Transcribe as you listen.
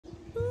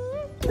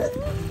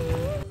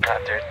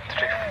Another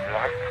thrift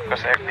vlog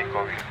kasi I'll be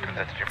going to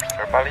the thrift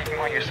store. Bali yung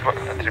mga usual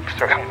na thrift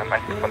store lang naman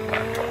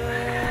pupuntahan ko.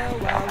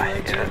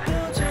 Nakahigil.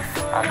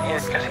 Ang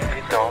init kasi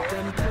dito,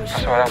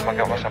 mas walang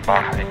magawa sa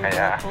bahay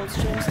kaya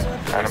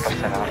lalabas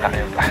na lang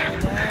tayo para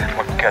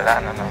magkala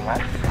na naman.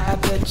 I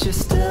bet you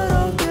still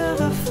don't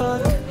give a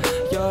fuck.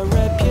 Your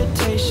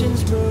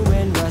reputation's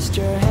ruined. Rest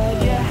your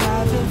head, you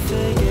haven't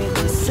figured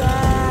this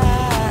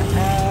out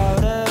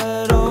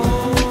at all.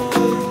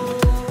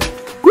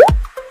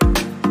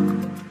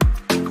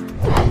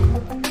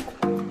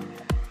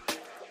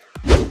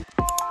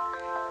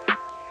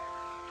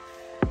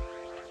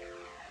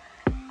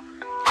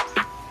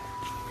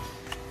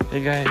 Hey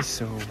guys,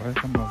 so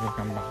welcome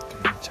back to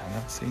my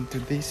channel. So in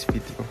today's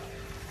video,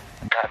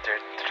 another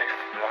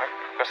thrift vlog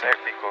kasi I'll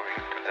be going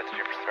to the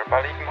thrift store.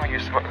 Bali yung mga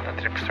usual na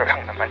thrift store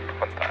lang naman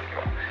pupuntahan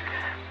ko.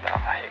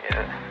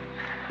 Nakahigil.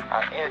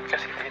 Ang init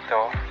kasi dito,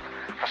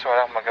 mas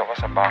walang magawa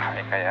sa bahay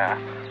kaya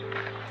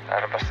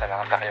lalabas na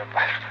lang tayo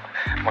para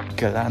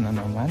magkala na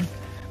naman.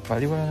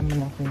 Bali wala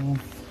naman akong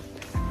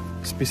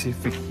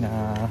specific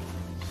na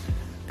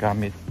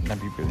gamit na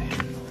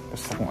bibilhin.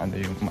 Basta kung ano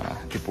yung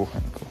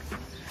matipuhan ko.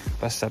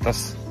 Basta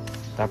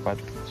dapat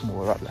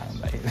mura lang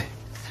dahil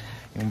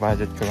yung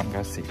budget ko lang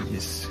kasi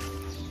is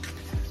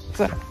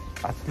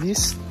at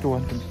least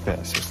 200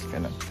 pesos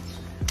ganun.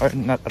 Or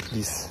not at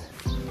least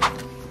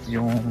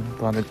yung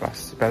 200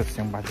 pesos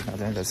yung budget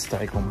natin. Let's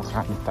try kung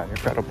makakamit tayo.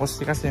 Pero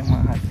mostly kasi yung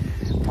mga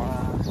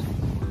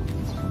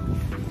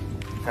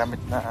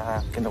gamit na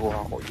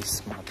kinukuha ko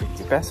is mga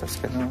 50 pesos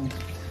ganun.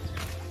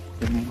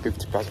 Yung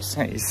 50 pesos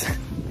nga is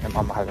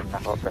namamahalan na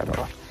ako.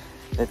 Pero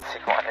let's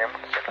see kung ano yung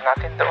makikita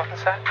natin doon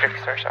sa thrift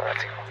store. So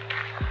let's go.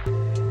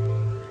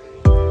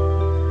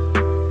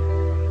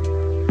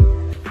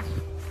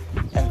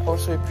 And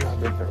also if you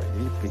haven't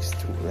already, please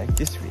do like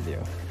this video,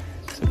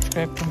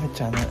 subscribe to my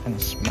channel and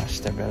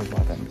smash the bell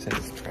button beside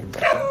the subscribe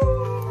button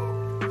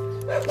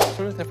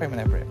so that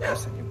whenever I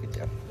post a new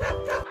video. So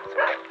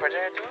without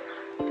further ado,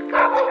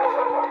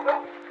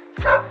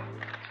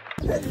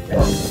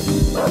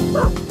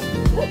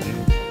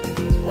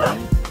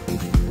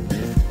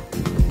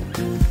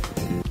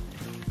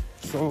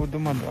 so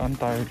dumadaan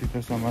tayo dito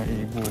sa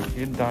may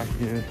bukid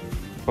dahil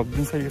pag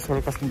dun sa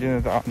usual kasi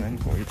dinadaanan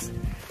ko it's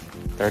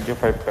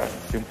 35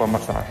 pesos yung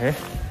pamasahe.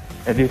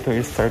 Eh dito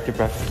is 30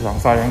 pesos lang.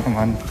 Sayang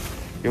naman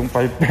yung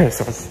 5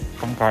 pesos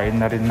pangkain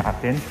na rin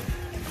natin.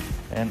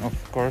 And of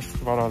course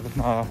para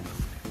na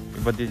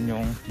iba din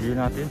yung view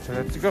natin. So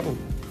let's go!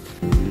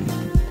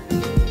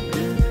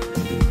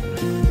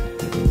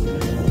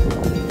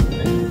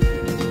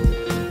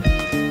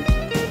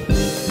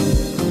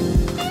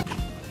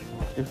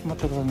 If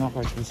matagal na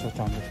kayo sa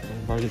channel ko,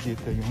 bali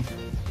dito yung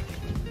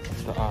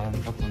daan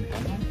papunta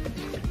na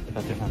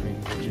dati namin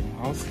boarding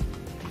house.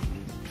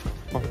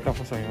 Pakita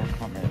ko sa iyo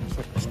mamaya.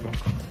 So let's go.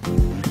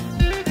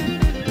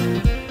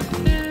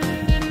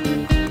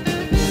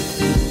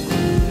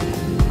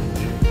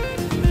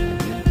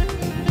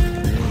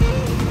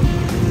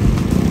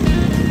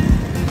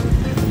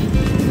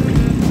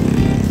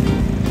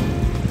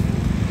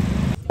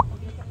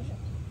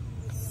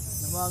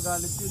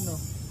 Namagalit yun, no?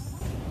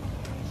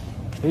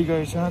 Hey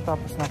guys,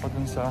 natapos na ako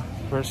dun sa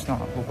first na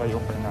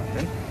Baguio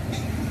natin.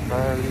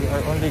 Bali,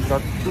 I only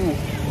got 2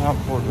 na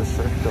photo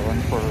shirt doon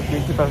for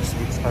 50 pesos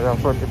each, kaya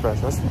 40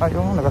 pesos.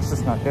 Yung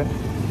nagastos natin.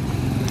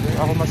 Hindi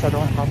ako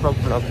masyadong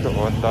nakapag-vlog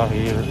doon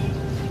dahil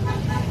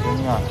yun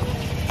nga,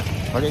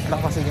 maliit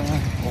lang kasi yung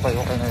okay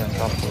na yun.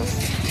 Tapos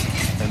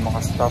may mga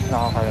staff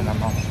na kaya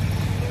namang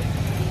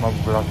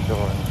mag-vlog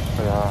doon.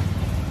 Kaya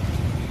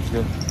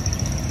yun.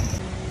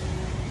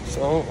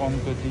 So, on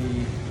to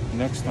the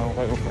next na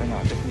okay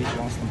natin. Dito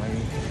lang sa may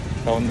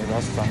town ni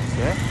Rosston.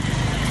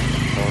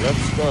 So,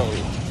 let's go!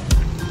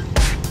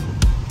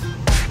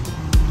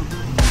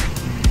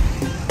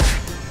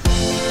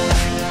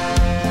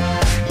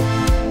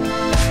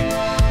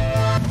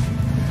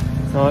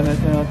 So,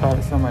 nandito na tayo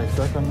sa may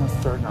second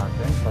store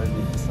natin. So,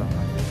 dito sa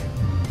may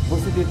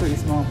busi dito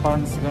is mga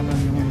pants, ganun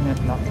yung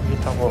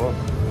nakikita ko.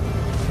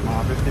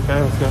 Mga 50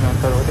 pesos, ganun.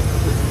 Pero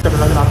ito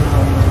lang natin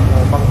yung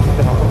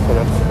makikita ako. So,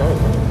 let's go!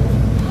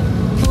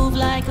 Move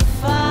like a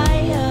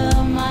fire,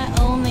 my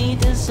only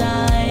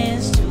desire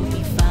is to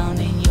be found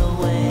in your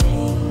way.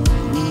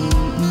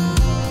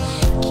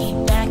 Keep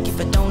back if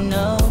I don't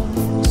know,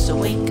 so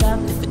wake up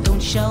if it don't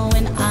show.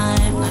 And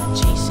I'm not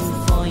chasing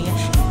for you,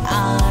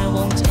 and I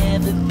won't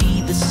ever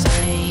be the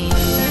same.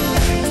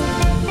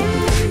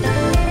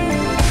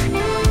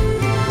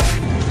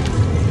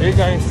 Hey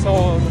guys,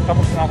 so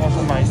tapos na ako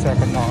sa my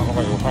second na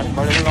kakayukan.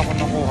 Bali lang ako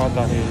nakuha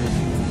dahil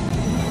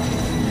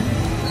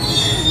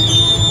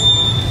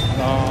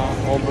na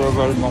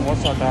overwhelm ako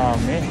sa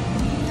dami.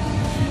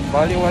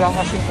 Bali walang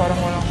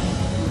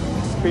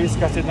space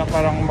kasi na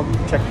parang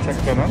mag-check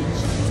ganun.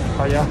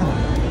 Kaya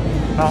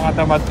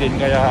nakakatamad din.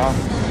 Kaya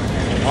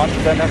on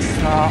to the next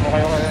na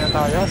okay na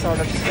tayo. So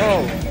let's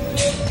go!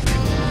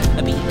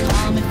 Be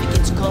calm if it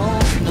gets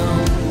cold, no,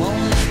 won't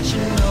let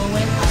you know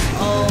when I'm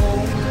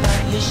old.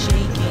 But you're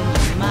shaking,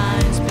 your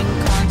mind's been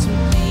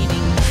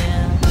contemplating,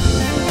 yeah.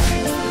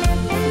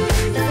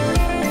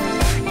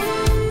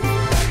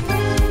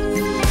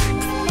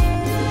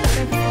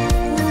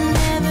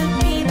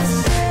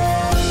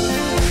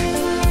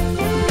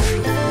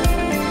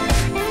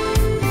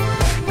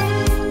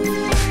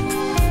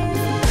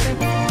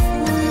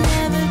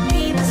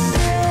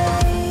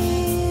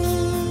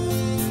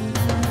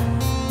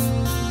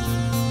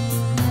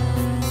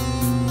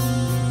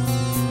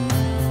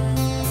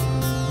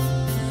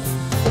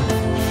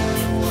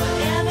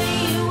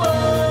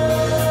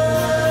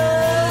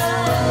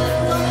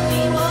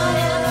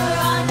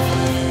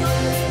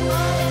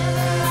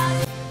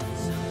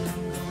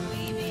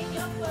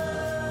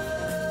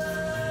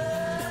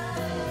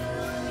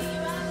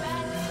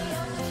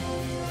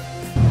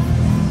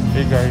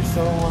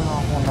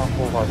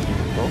 ka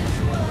dito.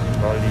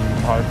 Bali,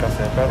 mahal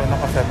kasi. Pero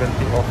naka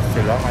 70 off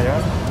sila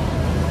ngayon.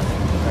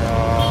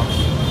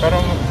 Pero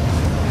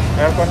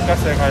aircon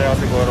kasi kaya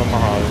siguro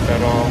mahal.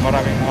 Pero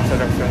maraming mga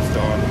selections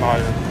doon.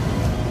 Mahal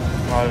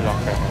lang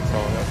pero. So,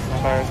 let's na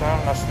tayo sa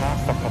last na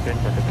stop natin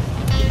for today.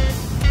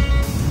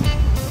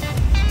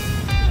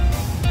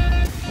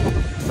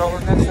 So,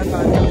 next na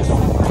tayo sa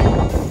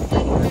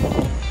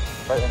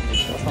buy and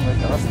leave. Basta may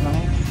taras ng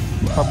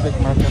public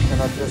market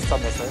nila just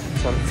sa Asejo.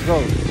 So, let's go!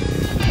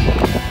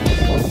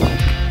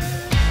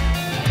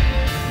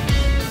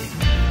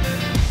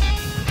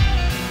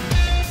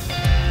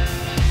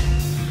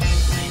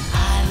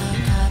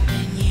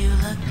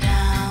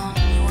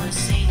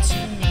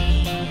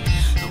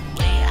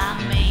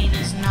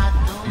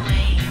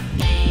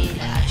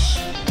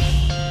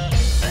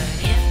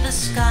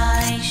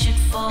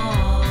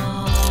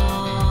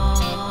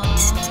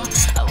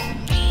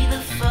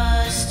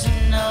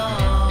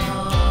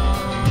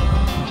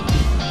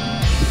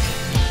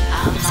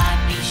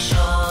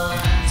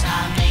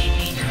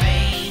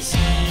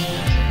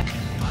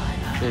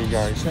 Okay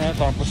guys, so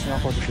natapos na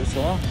ako dito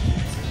sa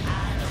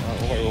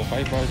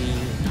okay, bali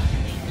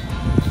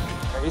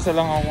may isa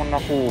lang ako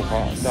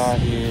nakuha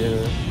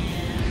dahil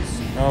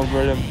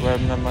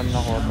na-overwhelm naman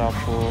ako,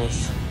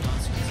 tapos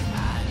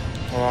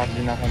wala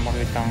din ako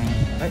makitang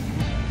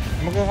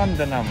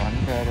magaganda naman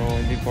pero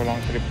hindi ko lang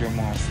trip yung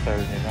mga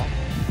style nila,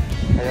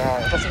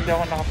 kaya kasi hindi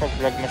ako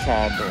nakapag-vlog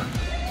masyado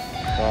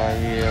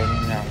dahil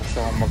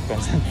gusto ko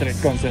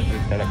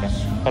mag-concentrate talaga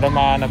para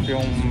mahanap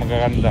yung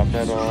magaganda.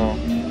 Pero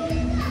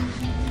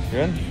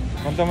yun,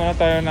 punta muna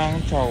tayo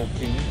ng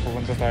Chowking,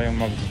 pupunta tayong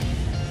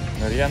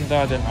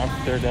mag-merienda, then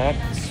after that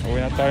uwi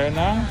na tayo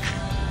ng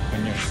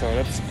menu. So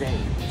let's go.